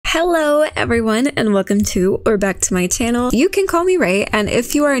Hello everyone and welcome to or back to my channel. You can call me Ray, and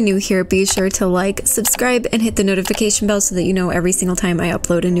if you are new here, be sure to like, subscribe, and hit the notification bell so that you know every single time I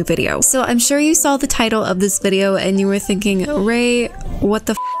upload a new video. So I'm sure you saw the title of this video and you were thinking, Ray, what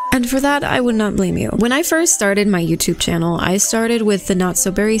the f? And for that, I would not blame you. When I first started my YouTube channel, I started with the Not So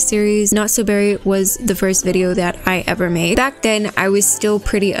Berry series. Not So Berry was the first video that I ever made. Back then, I was still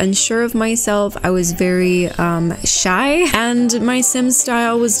pretty unsure of myself. I was very shy, and my sim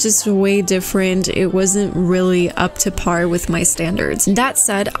style was just way different. It wasn't really up to par with my standards. That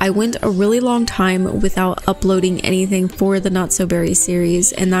said, I went a really long time without uploading anything for the Not So Berry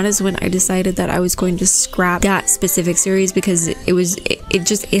series, and that is when I decided that I was going to scrap that specific series because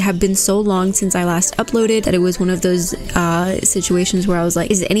it had been so long since I last uploaded that it was one of those situations where I was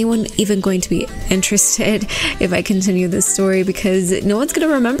like, is anyone even going to be interested if I continue this story? Because no one's gonna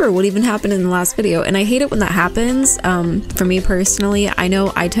remember what even happened in the last video, and I hate it when that happens. For me personally, I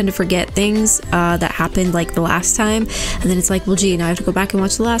know I tend to forget things that happened like the last time, and then it's like, well gee, now I have to go back and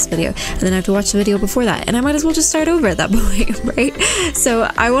watch the last video, and then I have to watch the video before that, and I might as well just start over at that point, right? So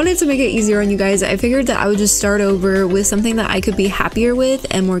I wanted to make it easier on you guys. I figured that I would just start over with something that I could be happier with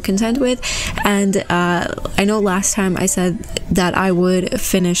and more content with. And I know last time I said that I would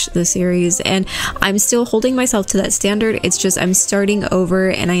finish the series, and I'm still holding myself to that standard. It's just I'm starting over,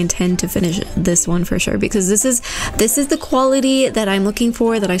 and I intend to finish this one for sure, because this is the quality that I'm looking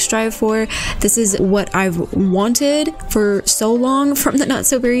for, that I strive for. This is what I've wanted for so long from the Not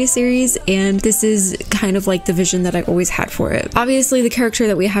So Berry series, and this is kind of like the vision that I've always had for it. Obviously, the character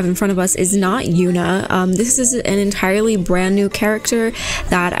that we have in front of us is not Yuna. This is an entirely brand new character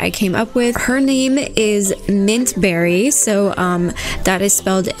that I came up with. Her name is Mintberry, so that is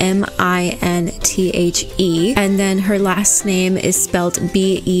spelled M-I-N-T-H-E, and then her last name is spelled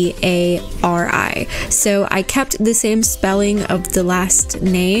B-E-A-R-I. So I kept the same spelling of the last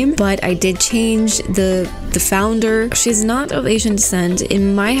name, but I did change the founder. She's not of Asian descent.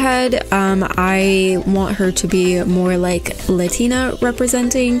 In my head, I want her to be more like Latina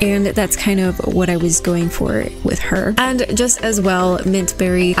representing, and that's kind of what I was going for with her. And just as well,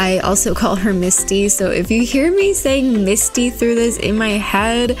 Mintberry, I also call her Misty, so if you hear me saying Misty through this in my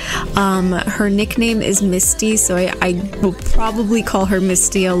head, her nickname is Misty, so I will probably call her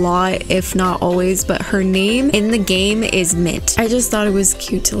Misty a lot, if not always, but her name in the game is Mint. I just thought it was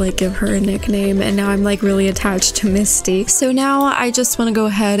cute to like give her a nickname, and now I'm like really attached to Misty. So now I just want to go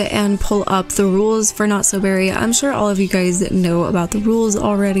ahead and pull up the rules for Not So Berry. I'm sure all of you guys know about the rules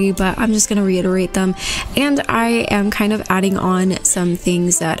already, but I'm just going to reiterate them, and I am kind of adding on some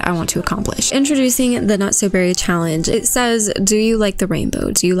things that I want to accomplish. Introducing the Not So Berry challenge. It says, do you like the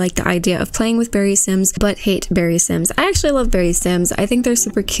rainbow? Do you like the idea of playing with berry sims but hate berry sims? I actually love berry sims. I think they're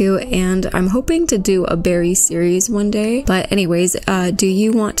super cute, and I'm hoping to do a berry series one day. But anyways, do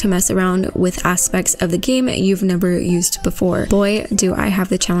you want to mess around with aspects of the game you've never used before? Boy, do I have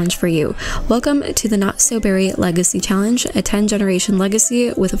the challenge for you. Welcome to the Not So Berry Legacy Challenge, a 10-generation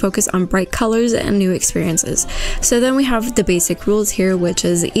legacy with a focus on bright colors and new experiences. So then we have the basic rules here, which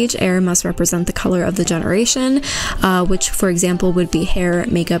is each heir must represent the color of the generation, which for example would be hair,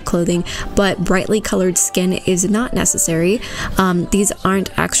 makeup, clothing, but brightly colored skin is not necessary. These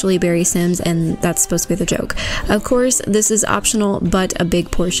aren't actually berry sims, and that's supposed to be the joke. Of course, this is optional, but a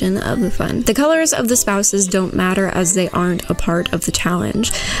big portion of the fun. The colors of the spouses don't matter, as they aren't a part of the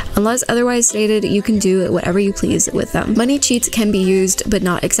challenge. Unless otherwise stated, you can do whatever you please with them. Money cheats can be used, but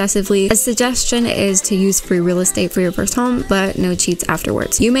not excessively. A suggestion is to use free real estate for your first home, but no cheats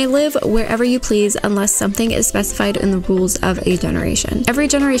afterwards. You may live wherever you please unless something is specified in the rules of a generation. Every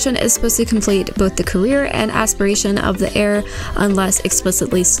generation is supposed to complete both the career and aspiration of the heir unless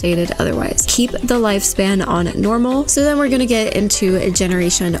explicitly stated otherwise. Keep the lifespan on normal. So then we're gonna get into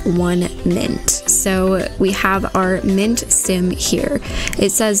generation 1 Mint. So we have our Mint sim here.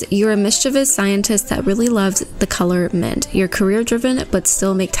 It says, you're a mischievous scientist that really loves the color mint. You're career driven but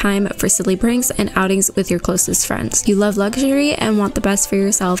still make time for silly pranks and outings with your closest friends. You love luxury and want the best for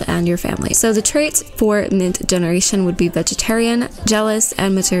yourself and your family. So the traits for Mint generation would be vegetarian, jealous,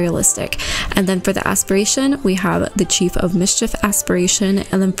 and materialistic. And then for the aspiration, we have the chief of mischief aspiration,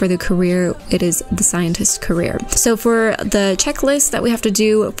 and then for the career, it is the scientist career. So for the checklist that we have to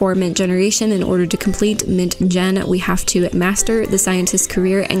do for Mint generation in order to complete Mint gen, we have to master the scientist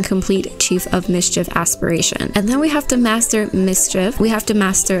career and complete chief of mischief aspiration. And then we have to master mischief, we have to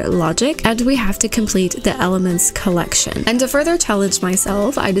master logic, and we have to complete the elements collection. And to further challenge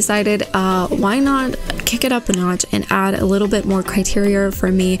myself, I decided why not kick it up a notch and add a little bit more criteria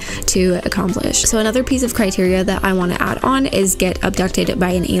for me to accomplish. So another piece of criteria that I want to add on is get abducted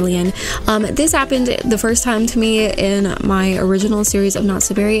by an alien. This happened the first time to me in my original series of Not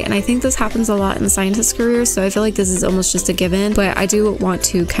So Berry, and I think this happens a lot in scientist careers, so I feel like this is almost just a given, but I do want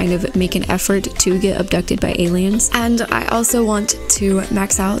to kind of make an effort to get abducted by aliens. And I also want to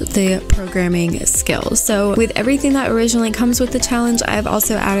max out the programming skills. So with everything that originally comes with the challenge, I've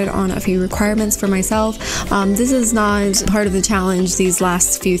also added on a few requirements for myself. This is not part of the challenge, these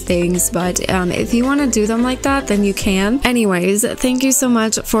last few things, but if you want to do them like that, then you can. Anyways, thank you so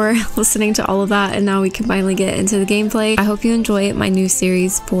much for listening to all of that, and now we can finally get into the gameplay. I hope you enjoy my new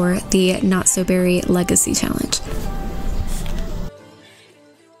series for the Not So Berry Legacy Challenge.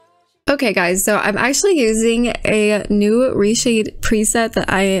 Okay guys, so I'm actually using a new reshade preset that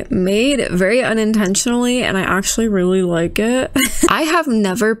I made very unintentionally, and I actually really like it. I have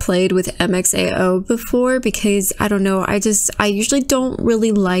never played with MXAO before because I don't know, I usually don't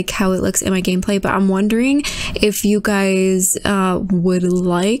really like how it looks in my gameplay, but I'm wondering if you guys would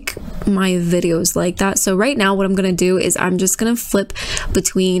like my videos like that. So right now what I'm gonna do is I'm just gonna flip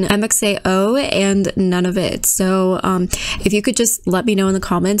between MXAO and none of it. So if you could just let me know in the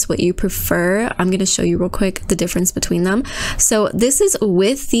comments what you prefer. I'm going to show you real quick the difference between them. So this is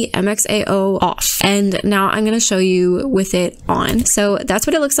with the MXAO off, and now I'm going to show you with it on. So that's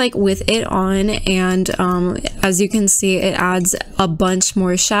what it looks like with it on, and as you can see, it adds a bunch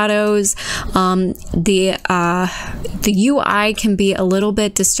more shadows. The UI can be a little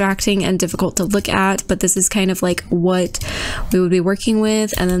bit distracting and difficult to look at, but this is kind of like what we would be working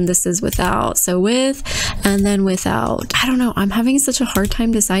with, and then this is without. So with and then without. I don't know, I'm having such a hard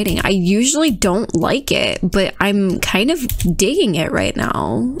time deciding. I usually don't like it, but I'm kind of digging it right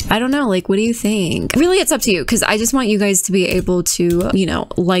now. I don't know, like, what do you think? Really, it's up to you, because I just want you guys to be able to, you know,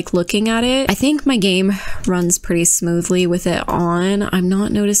 like looking at it. I think my game runs pretty smoothly with it on. I'm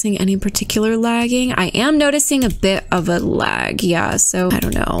not noticing any particular lagging. I am noticing a bit of a lag, yeah, so I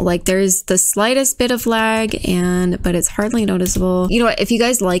don't know, like there's the slightest bit of lag, but it's hardly noticeable. You know what, if you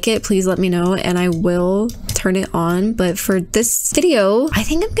guys like it, please let me know and I will turn it on. But for this video, I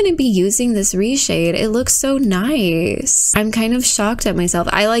think I'm gonna be using this reshade. It looks so nice. I'm kind of shocked at myself.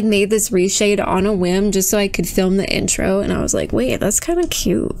 I like made this reshade on a whim just so I could film the intro, and I was like, wait, that's kind of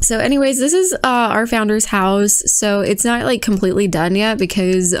cute. So anyways, this is our founder's house. So it's not like completely done yet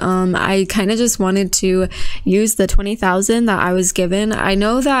because I kind of just wanted to use the 20,000 that I was given. I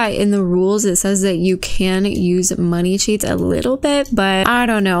know that in the rules it says that you can use money cheats a little bit, but I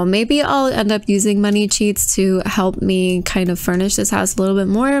don't know, maybe I'll end up using money cheats to help me kind of furnish this house a little bit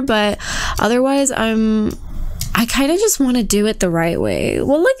more, but otherwise I kind of just want to do it the right way.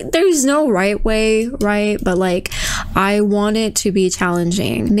 Well, like, there's no right way, right? But like, I want it to be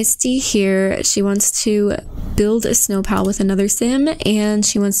challenging. Misty here, she wants to build a snow pal with another sim, and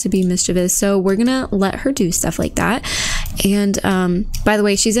she wants to be mischievous, so we're gonna let her do stuff like that. And by the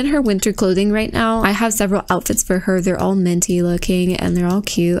way, she's in her winter clothing right now. I have several outfits for her. They're all minty looking and they're all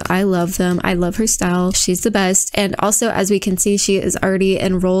cute. I love them. I love her style. She's the best. And also, as we can see, she is already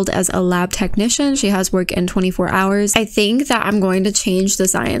enrolled as a lab technician. She has work in 24 hours. I think that I'm going to change the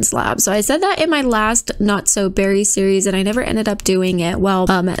science lab. So I said that in my last Not So Berry series and I never ended up doing it. Well,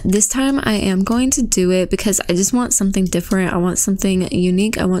 this time I am going to do it because I just want something different. I want something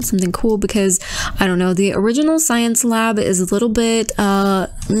unique. I want something cool because I don't know, the original science lab is a little bit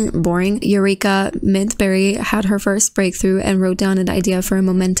boring. Eureka Mintberry had her first breakthrough and wrote down an idea for a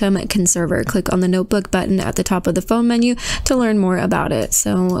momentum conserver. Click on the notebook button at the top of the phone menu to learn more about it.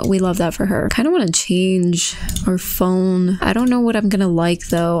 So we love that for her. Kind of want to change our phone. I don't know what I'm gonna like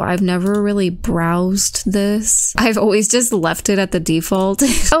though. I've never really browsed this. I've always just left it at the default.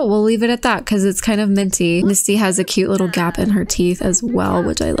 Oh, we'll leave it at that because it's kind of minty. Misty has a cute little gap in her teeth as well,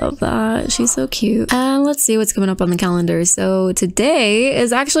 which I love that. She's so cute. And let's see what's coming up on the calendar. So today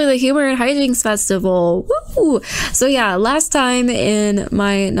is actually the Humor and Hijinks Festival. Woo! So yeah, last time in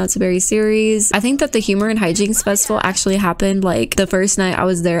my Not So Berry series, I think that the Humor and Hijinks Festival actually happened like the first night I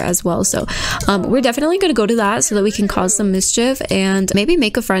was there as well. So we're definitely gonna go to that so that we can cause some mischief and maybe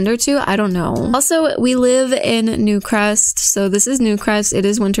make a friend or two. I don't know. Also, we live in Newcrest, so this is Newcrest. It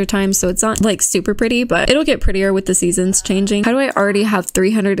is winter time, so it's not like super pretty, but it'll get prettier with the seasons changing. How do I already have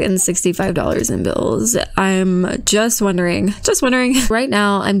 $365 in bills? I'm just wondering. Right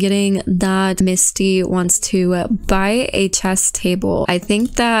now, I'm getting that Misty wants to buy a chess table. I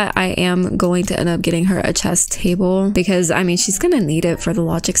think that I am going to end up getting her a chess table because, I mean, she's gonna need it for the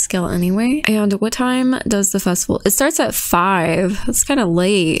logic skill anyway. And what time does the festival? It starts at 5. That's kind of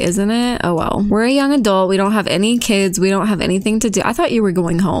late, isn't it? Oh well. We're a young adult. We don't have any kids. We don't have anything to do. I thought you were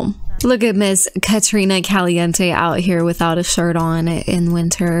going home. Look at Miss Katrina Caliente out here without a shirt on in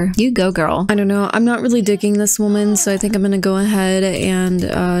winter. You go, girl. I don't know. I'm not really digging this woman, so I think I'm gonna go ahead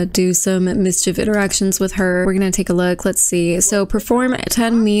and do some mischief interactions with her. We're gonna take a look. Let's see. So perform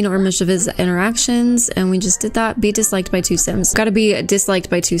 10 mean or mischievous interactions, and we just did that. Be disliked by 2 sims. Gotta be disliked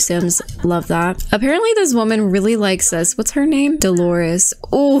by 2 sims. Love that. Apparently this woman really likes us. What's her name? Dolores.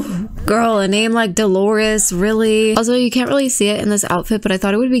 Oh, girl, a name like Dolores, really? Also, you can't really see it in this outfit, but I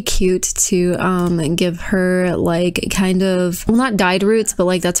thought it would be cute to give her like kind of, well, not dyed roots, but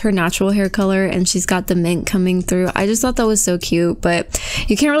like that's her natural hair color, and she's got the mint coming through. I just thought that was so cute, but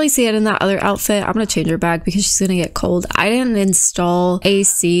you can't really see it in that other outfit. I'm gonna change her back because she's gonna get cold. I didn't install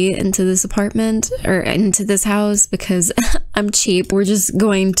AC into this apartment or into this house because I'm cheap. We're just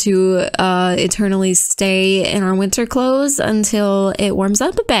going to eternally stay in our winter clothes until it warms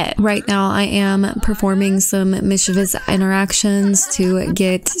up a bit. Right now I am performing some mischievous interactions to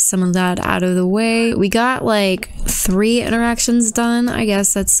get some of that out of the way. We got like 3 interactions done. I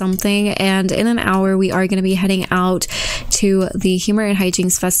guess that's something. And in an hour we are going to be heading out to the Humor and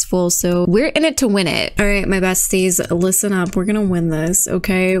Hijinks Festival. So we're in it to win it. All right, my besties, listen up. We're gonna win this,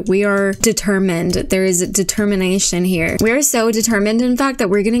 okay? We are determined. There is determination here. We are so determined, in fact, that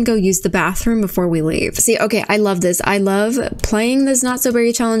we're gonna go use the bathroom before we leave. See, okay, I love this. I love playing this Not So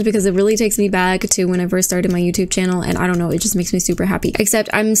Berry challenge because it really takes me back to when I first started my YouTube channel, and I don't know, it just makes me super happy. Except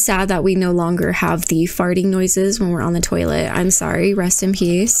I'm sad that we no longer have the farting noises when we're on the toilet. I'm sorry, rest in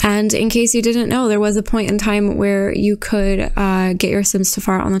peace. And in case you didn't know, there was a point in time where you could get your Sims to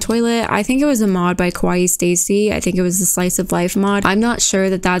fart on the toilet. I think it was a mod by Kawaii Stacy. I think it was the Slice of Life mod. I'm not sure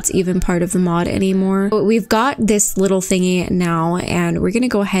that that's even part of the mod anymore. But we've got this little thingy now, and we're gonna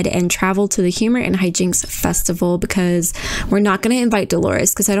go ahead and travel to the Humor and Hijinks Festival because we're not gonna invite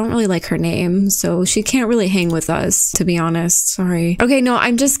Dolores because I don't really like her name, so she can't really hang with us, to be honest. Sorry. Okay, no,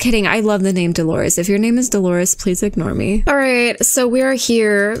 I'm just kidding. I love the name Dolores. If your name is Dolores, please ignore me. All right, so we are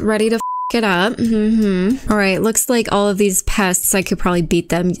here ready to it up. All right, looks like all of these pests, I could probably beat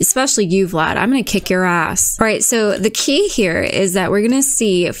them, especially you, Vlad. I'm gonna kick your ass. All right, so the key here is that we're gonna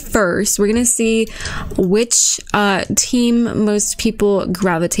see first, we're gonna see which team most people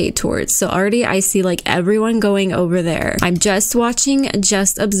gravitate towards. So already I see like everyone going over there. I'm just watching,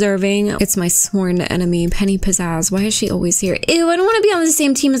 just observing. It's my sworn enemy, Penny Pizzazz. Why is she always here? Ew, I don't want to be on the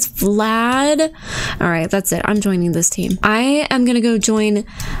same team as Vlad. All right, that's it. I'm joining this team. I am gonna go join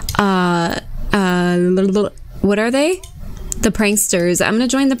what are they? The pranksters. I'm gonna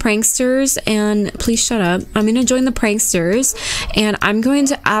join the pranksters, and please shut up. I'm gonna join the pranksters, and I'm going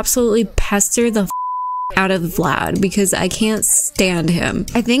to absolutely pester the out of Vlad because I can't stand him.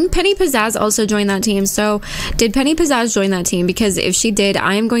 I think Penny Pizzazz also joined that team. So did Penny Pizzazz join that team? Because if she did,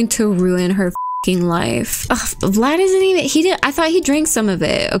 I am going to ruin her life. Ugh, Vlad isn't even, he did, I thought he drank some of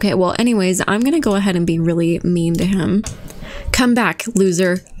it. Okay, well, anyways, I'm gonna go ahead and be really mean to him. Come back,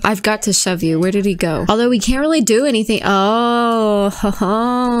 loser. I've got to shove you. Where did he go? Although we can't really do anything. Oh,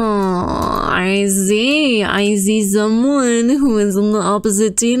 I see. I see someone who is on the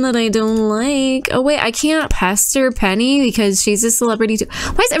opposite team that I don't like. Oh, wait, I can't pester Penny because she's a celebrity too.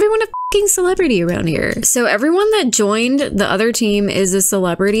 Why is everyone a fucking celebrity around here? So everyone that joined the other team is a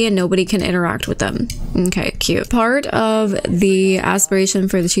celebrity and nobody can interact with them. Okay, cute. Part of the aspiration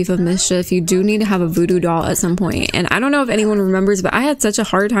for the Chief of Mischief, you do need to have a voodoo doll at some point. And I don't know if anyone remembers, but I had such a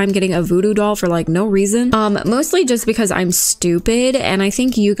hard time getting a voodoo doll for like no reason. Mostly just because I'm stupid, and I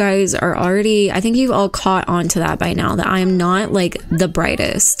think you guys are already, I think you've all caught on to that by now, that I am not like the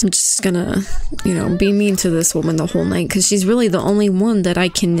brightest. I'm just gonna, you know, be mean to this woman the whole night because she's really the only one that I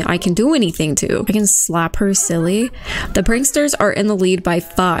can do anything to. I can slap her silly. The pranksters are in the lead by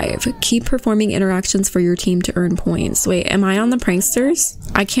 5. Keep performing interactions for your team to earn points. Wait, am I on the pranksters?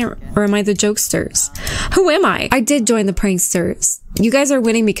 I can't, or am I the jokesters? Who am I? I did join the pranksters. You guys are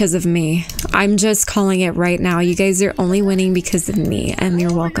winning because of me. I'm just calling it right now. You guys are only winning because of me, and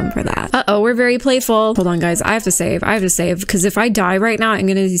you're welcome for that. Uh-oh, we're very playful. Hold on, guys. I have to save. I have to save, because if I die right now, I'm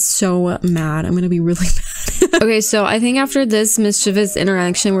gonna be so mad. I'm gonna be really mad. Okay, so I think after this mischievous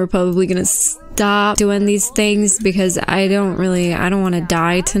interaction, we're probably gonna stop doing these things because I don't want to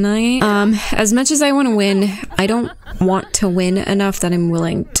die tonight. As much as I want to win, I don't want to win enough that I'm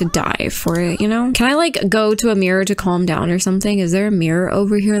willing to die for it, you know? Can I like go to a mirror to calm down or something? Is there a mirror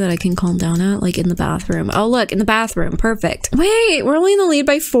over here that I can calm down at? Like in the bathroom? Oh, look, in the bathroom. Perfect. Wait, we're only in the lead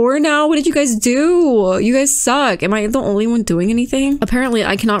by 4 now? What did you guys do? You guys suck. Am I the only one doing anything? Apparently,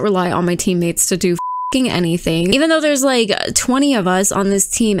 I cannot rely on my teammates to do anything, even though there's like 20 of us on this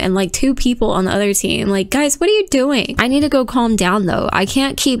team and like 2 people on the other team. Like, guys, what are you doing? I need to go calm down though. I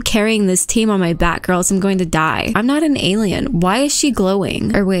can't keep carrying this team on my back or else I'm going to die. I'm not an alien. Why is she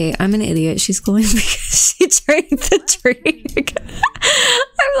glowing? Or wait, I'm an idiot. She's glowing because she drank the drink.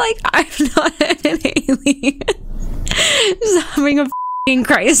 I'm like, I'm not an alien. Just having a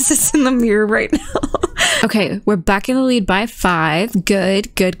crisis in the mirror right now. Okay, we're back in the lead by 5.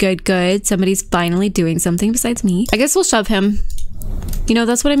 Good, good, good, good. Somebody's finally doing something besides me. I guess we'll shove him. You know,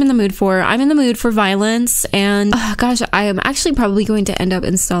 that's what I'm in the mood for. I'm in the mood for violence, and gosh, I am actually probably going to end up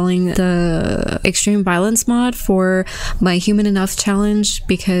installing the extreme violence mod for my human enough challenge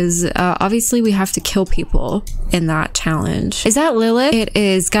because obviously we have to kill people in that challenge. Is that Lilith? It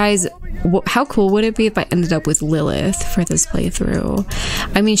is, guys. How cool would it be if I ended up with Lilith for this playthrough?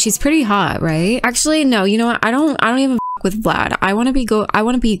 I mean, she's pretty hot, right? Actually, no. You know what? I don't even with Vlad. I want to be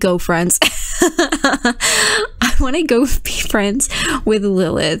go friends. I want to go be friends with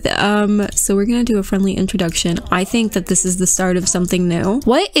Lilith. So we're gonna do a friendly introduction. I think that this is the start of something new.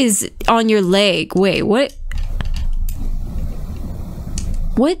 What is on your leg? Wait, what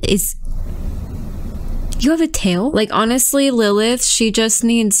is... You have a tail? Like, honestly, Lilith, she just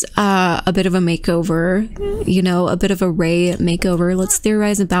needs a bit of a makeover. You know, a bit of a Ray makeover. Let's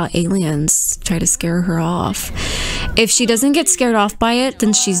theorize about aliens. Try to scare her off. If she doesn't get scared off by it,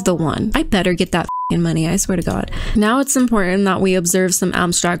 then she's the one. I better get that money, I swear to God. Now it's important that we observe some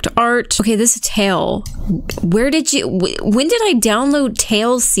abstract art. Okay, this tail. When did I download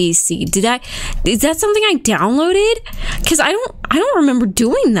tail CC? Is that something I downloaded? Because I don't remember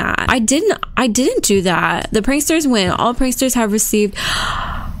doing that. I didn't do that. The pranksters win. All pranksters have received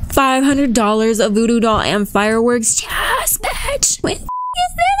 $500 of voodoo doll and fireworks. Yes, bitch. Wait,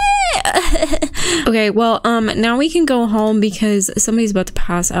 okay, well, now we can go home because somebody's about to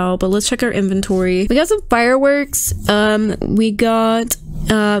pass out, but let's check our inventory. We got some fireworks. We got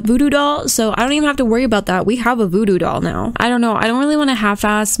voodoo doll, so I don't even have to worry about that. We have a voodoo doll now. I don't know. I don't really want to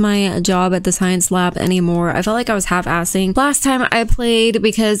half-ass my job at the science lab anymore. I felt like I was half-assing last time I played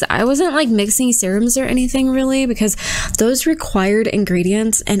because I wasn't like mixing serums or anything really, because those required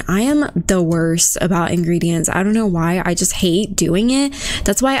ingredients and I am the worst about ingredients. I don't know why. I just hate doing it.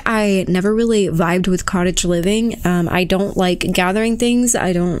 That's why I never really vibed with cottage living. I don't like gathering things.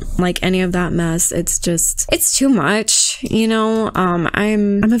 I don't like any of that mess. It's too much, you know.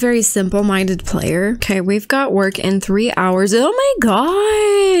 I'm a very simple-minded player. Okay, we've got work in 3 hours. Oh my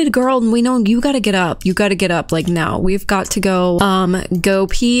God, girl, we know you gotta get up. You gotta get up like now. We've got to go, go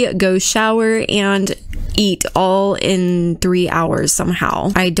pee, go shower, and eat all in 3 hours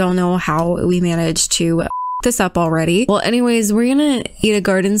somehow. I don't know how we managed to this up already. Well, anyways, we're gonna eat a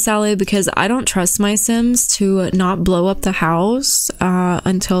garden salad because I don't trust my Sims to not blow up the house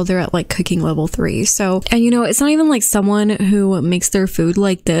until they're at like cooking level 3. So, and you know, it's not even like someone who makes their food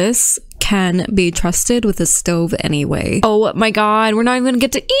like this can be trusted with a stove anyway. Oh my God, we're not even gonna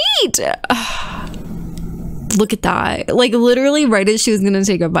get to eat. Look at that. Like literally right as she was gonna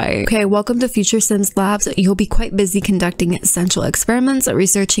take a bite. Okay, welcome to Future Sims Labs. You'll be quite busy conducting essential experiments,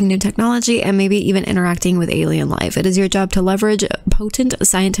 researching new technology, and maybe even interacting with alien life. It is your job to leverage potent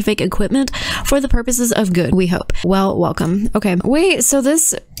scientific equipment for the purposes of good, we hope. Well, welcome. Okay, wait, so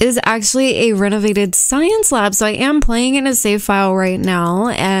this is actually a renovated science lab. So I am playing in a save file right now,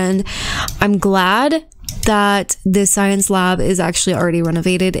 and I'm glad that this science lab is actually already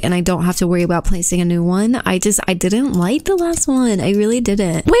renovated and I don't have to worry about placing a new one. I didn't like the last one. I really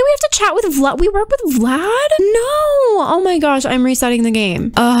didn't. Wait, we have to chat with Vlad. We work with Vlad? No. Oh my gosh, I'm resetting the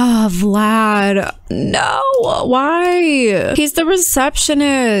game. Vlad. No. Why? He's the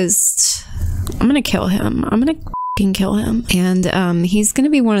receptionist. I'm gonna kill him. I'm gonna kill him, and he's gonna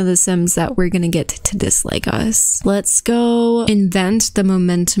be one of the Sims that we're gonna get to dislike us. Let's go invent the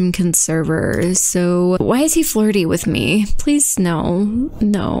momentum conserver. So why is he flirty with me? Please, no.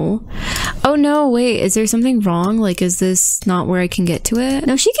 Oh no, wait, is there something wrong? Like, is this not where I can get to it?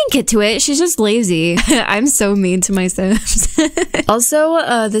 No, she can get to it. She's just lazy. I'm so mean to my Sims.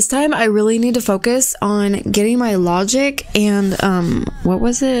 Also, this time I really need to focus on getting my logic and what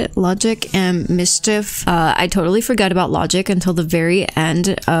was it? Logic and mischief. I totally forgot about logic until the very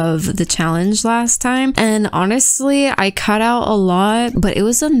end of the challenge last time, and honestly I cut out a lot, but it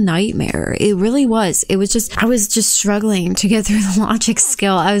was a nightmare. It really was. It was just, I was just struggling to get through the logic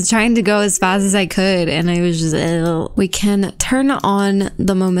skill. I was trying to go as fast as I could and I was just we can turn on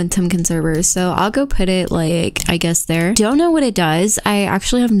the momentum conserver, so I'll go put it like I guess there. Don't know what it does. I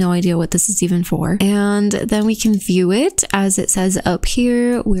actually have no idea what this is even for, and then we can view it as it says up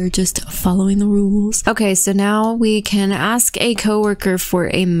here. We're just following the rules. Okay, so now now we can ask a coworker for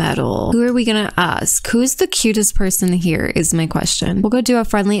a medal. Who are we gonna ask? Who's the cutest person here is my question. We'll go do a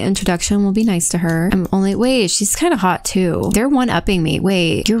friendly introduction. We'll be nice to her. Wait, she's kind of hot too. They're one-upping me.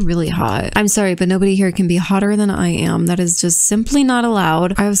 Wait, you're really hot. I'm sorry, but nobody here can be hotter than I am. That is just simply not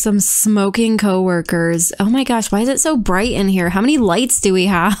allowed. I have some smoking coworkers. Oh my gosh, why is it so bright in here? How many lights do we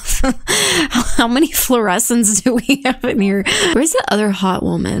have? How many fluorescents do we have in here? Where's the other hot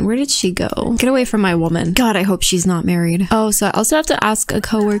woman? Where did she go? Get away from my woman. God, I hope she's not married. Oh, so I also have to ask a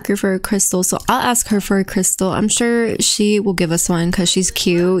coworker for a crystal. So I'll ask her for a crystal. I'm sure she will give us one because she's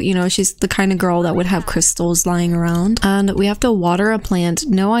cute. You know, she's the kind of girl that would have crystals lying around. And we have to water a plant.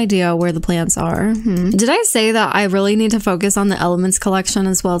 No idea where the plants are. Did I say that I really need to focus on the elements collection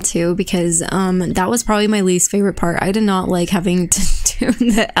as well too? Because that was probably my least favorite part. I did not like having to do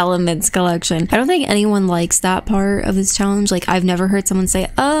the elements collection. I don't think anyone likes that part of this challenge. Like, I've never heard someone say,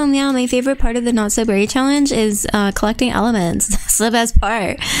 oh yeah, my favorite part of the Not So Berry challenge is collecting elements. That's the best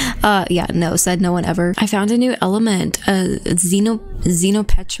part. Yeah, no, said no one ever. I found a new element,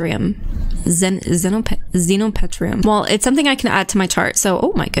 xenopetrium. Xenopetrium. Well, it's something I can add to my chart. So,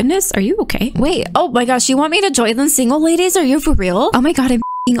 oh my goodness, are you okay? Wait, oh my gosh, you want me to join the single ladies? Are you for real? Oh my god, I'm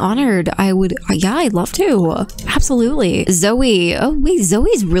honored. I would, yeah, I'd love to. Absolutely. Zoe. Oh wait,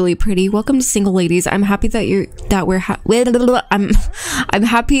 Zoe's really pretty. Welcome to Single Ladies. I'm happy that I'm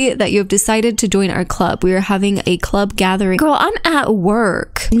happy that you have decided to join our club. We are having a club gathering. Girl, I'm at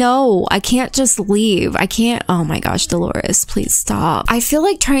work. No, I can't just leave. I can't. Oh my gosh, Dolores, please stop. I feel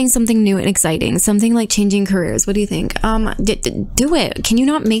like trying something new and exciting, something like changing careers. What do you think? Do it. Can you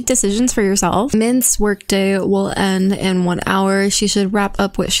not make decisions for yourself? Mint's workday will end in 1 hour. She should wrap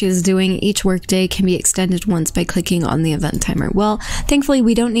up what she is doing. Each workday can be extended once by clicking on the event timer. Well, thankfully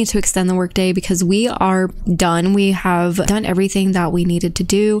we don't need to extend the workday because we are done. We have done everything that we needed to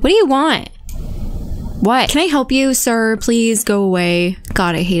do. What do you want? What? Can I help you, sir? Please go away.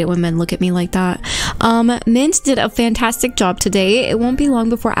 God, I hate it when men look at me like that. Mint did a fantastic job today. It won't be long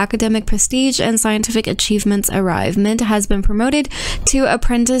before academic prestige and scientific achievements arrive. Mint has been promoted to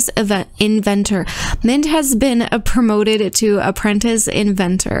apprentice inventor. Mint has been promoted to apprentice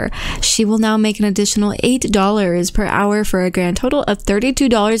inventor. She will now make an additional $8 per hour for a grand total of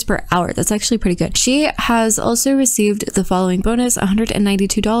 $32 per hour. That's actually pretty good. She has also received the following bonus: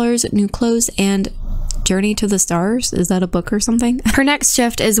 $192, new clothes, and Journey to the Stars. Is that a book or something? Her next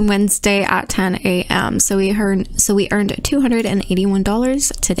shift is Wednesday at 10 a.m. So we earned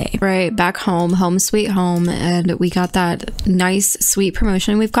 $281 today. Right, back home sweet home, and we got that nice sweet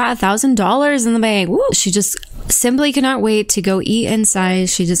promotion. We've got $1,000 in the bank. Woo! She just simply could not wait to go eat inside.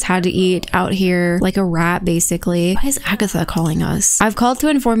 She just had to eat out here like a rat, basically. Why is Agatha calling us? I've called to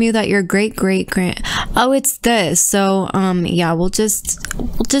inform you that your great-great-grand... Oh, it's this. So, yeah, we'll just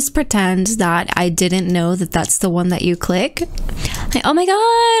pretend that I didn't know that that's the one that you click. Like, oh my god,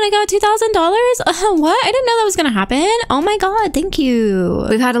 I got $2,000? What? I didn't know that was gonna happen. Oh my god, thank you.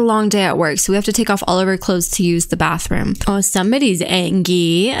 We've had a long day at work, so we have to take off all of our clothes to use the bathroom. Oh, somebody's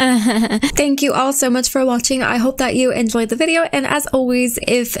angry. Thank you all so much for watching. I hope that you enjoyed the video, and as always,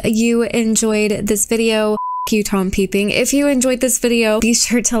 if you enjoyed this video, you Tom Peeping. If you enjoyed this video, be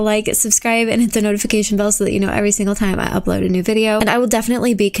sure to like, subscribe, and hit the notification bell so that you know every single time I upload a new video. And I will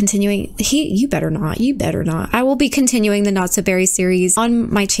definitely be continuing. You better not. I will be continuing the Not So Berry series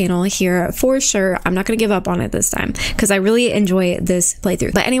on my channel here for sure. I'm not gonna give up on it this time because I really enjoy this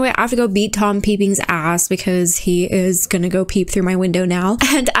playthrough. But anyway, I have to go beat Tom Peeping's ass because he is gonna go peep through my window now.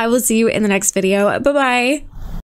 And I will see you in the next video. Bye bye.